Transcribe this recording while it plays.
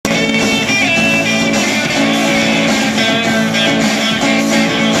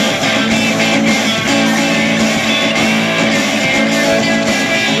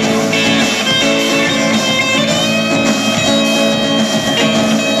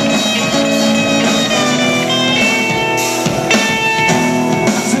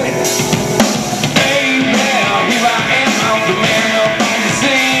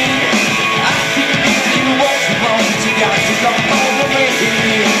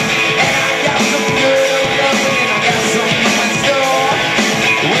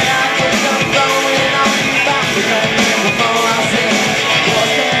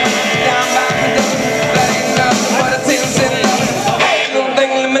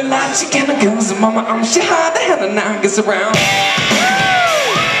like chicken and goose. Mama, she hard to handle now, gets around.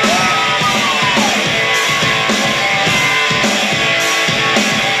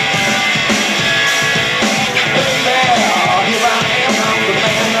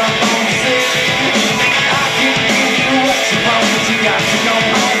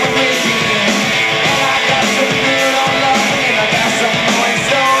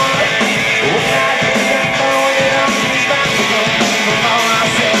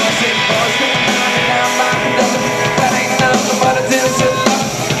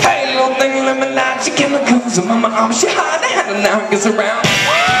 Chicken and goose, mama, she hard to handle now, gets around.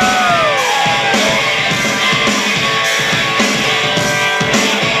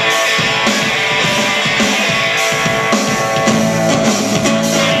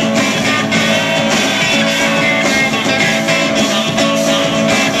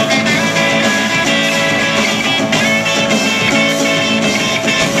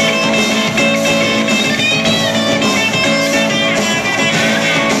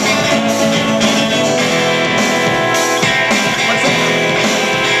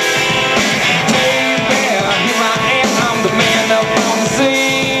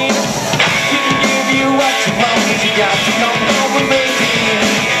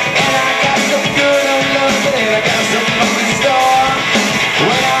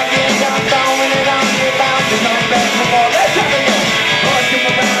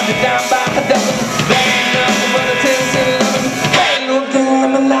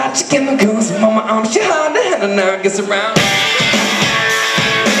 Chicken and goose, mama, she hard to handle now, gets around.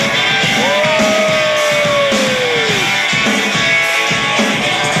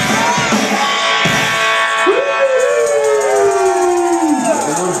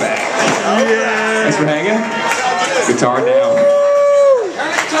 We're back. Yeah. Thanks for hanging. Guitar down.